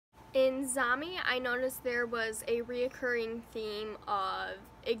In Zami, I noticed there was a reoccurring theme of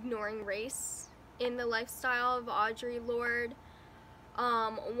ignoring race in the lifestyle of Audre Lorde.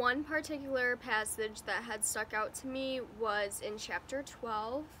 One particular passage that had stuck out to me was in chapter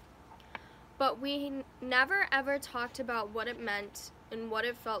 12, but we never ever talked about what it meant and what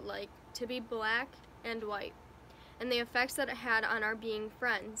it felt like to be black and white, and the effects that it had on our being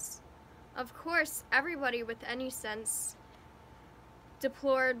friends. Of course, everybody with any sense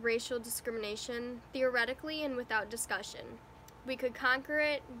deplored racial discrimination theoretically and without discussion. We could conquer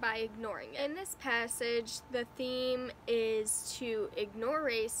it by ignoring it. In this passage, the theme is to ignore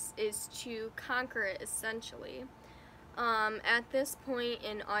race, is to conquer it essentially. At this point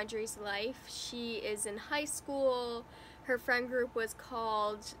in Audrey's life, she is in high school. Her friend group was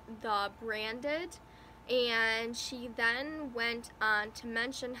called the Branded, and she then went on to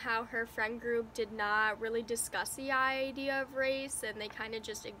mention how her friend group did not really discuss the idea of race and they kind of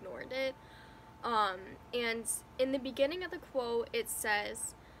just ignored it. And in the beginning of the quote it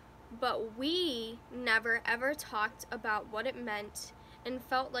says, "But we never ever talked about what it meant and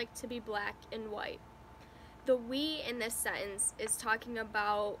felt like to be black and white." The we in this sentence is talking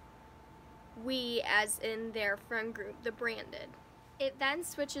about we as in their friend group, the Branded. It then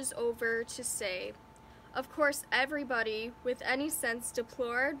switches over to say, "Of course, everybody with any sense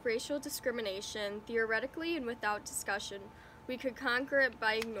deplored racial discrimination theoretically and without discussion. We could conquer it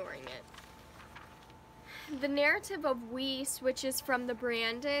by ignoring it." The narrative of we switches from the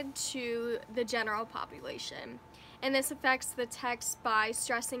Branded to the general population, and this affects the text by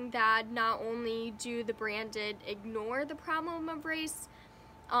stressing that not only do the Branded ignore the problem of race,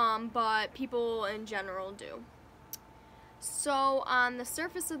 but people in general do. So on the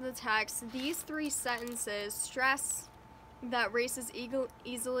surface of the text, these three sentences stress that race is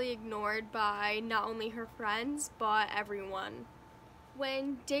easily ignored by not only her friends, but everyone.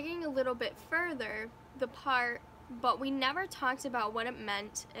 When digging a little bit further, the part, "But we never talked about what it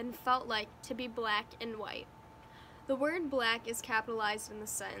meant and felt like to be black and white." The word black is capitalized in the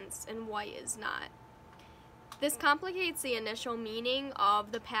sentence and white is not. This complicates the initial meaning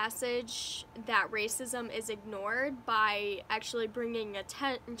of the passage that racism is ignored by actually bringing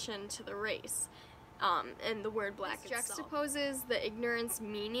attention to the race and the word black itself. This juxtaposes the ignorance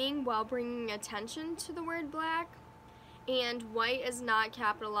meaning while bringing attention to the word black, and white is not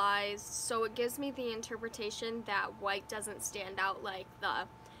capitalized, so it gives me the interpretation that white doesn't stand out like the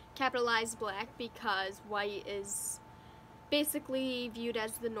capitalized black because white is basically viewed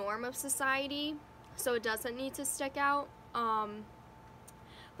as the norm of society, so it doesn't need to stick out.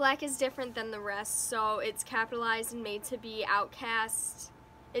 Black is different than the rest, so it's capitalized and made to be outcast.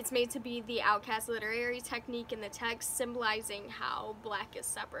 It's made to be the outcast literary technique in the text, symbolizing how black is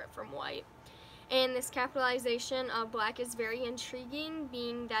separate from white. And this capitalization of black is very intriguing,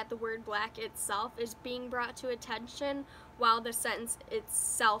 being that the word black itself is being brought to attention while the sentence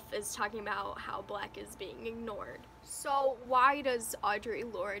itself is talking about how black is being ignored. So why does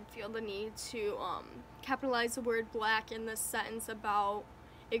Audre Lorde feel the need to capitalize the word black in this sentence about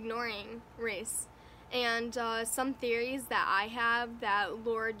ignoring race? And some theories that I have that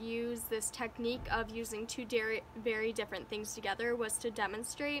Lorde used this technique of using two very different things together was to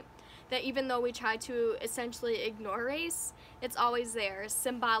demonstrate that even though we try to essentially ignore race, it's always there,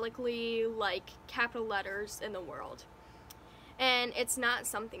 symbolically, like capital letters in the world. And it's not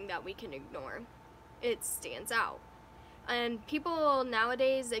something that we can ignore. It stands out. And people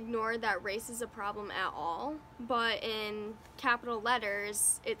nowadays ignore that race is a problem at all, but in capital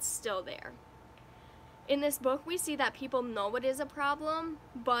letters, it's still there. In this book, we see that people know it is a problem,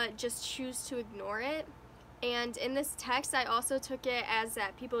 but just choose to ignore it. And in this text, I also took it as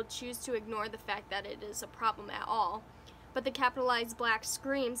that people choose to ignore the fact that it is a problem at all. But the capitalized black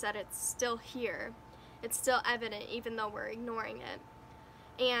screams that it's still here. It's still evident even though we're ignoring it.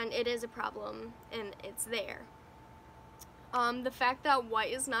 And it is a problem, and it's there. The fact that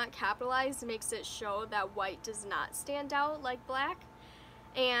white is not capitalized makes it show that white does not stand out like black.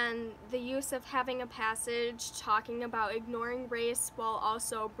 And the use of having a passage talking about ignoring race while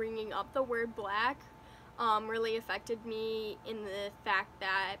also bringing up the word black really affected me in the fact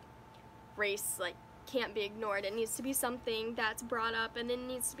that race can't be ignored. It needs to be something that's brought up, and it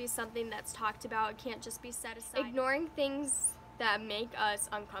needs to be something that's talked about. It can't just be set aside. Ignoring things that make us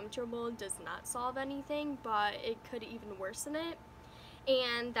uncomfortable does not solve anything, but it could even worsen it.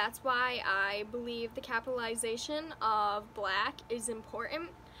 And that's why I believe the capitalization of black is important,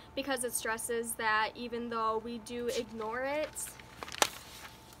 because it stresses that even though we do ignore it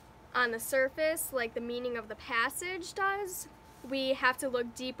on the surface, like the meaning of the passage does, we have to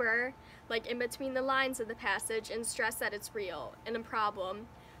look deeper, like in between the lines of the passage, and stress that it's real and a problem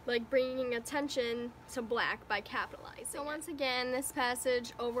like bringing attention to black by capitalizing. So once again, this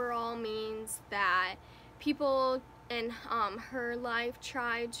passage overall means that people in her life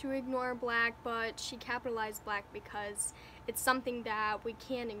tried to ignore black, but she capitalized black because it's something that we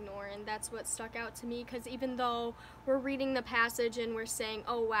can't ignore, and that's what stuck out to me, because even though we're reading the passage and we're saying,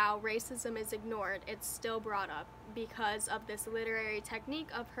 oh wow, racism is ignored, it's still brought up because of this literary technique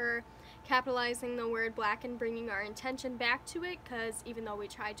of her capitalizing the word black and bringing our attention back to it, because even though we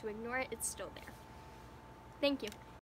tried to ignore it, it's still there. Thank you.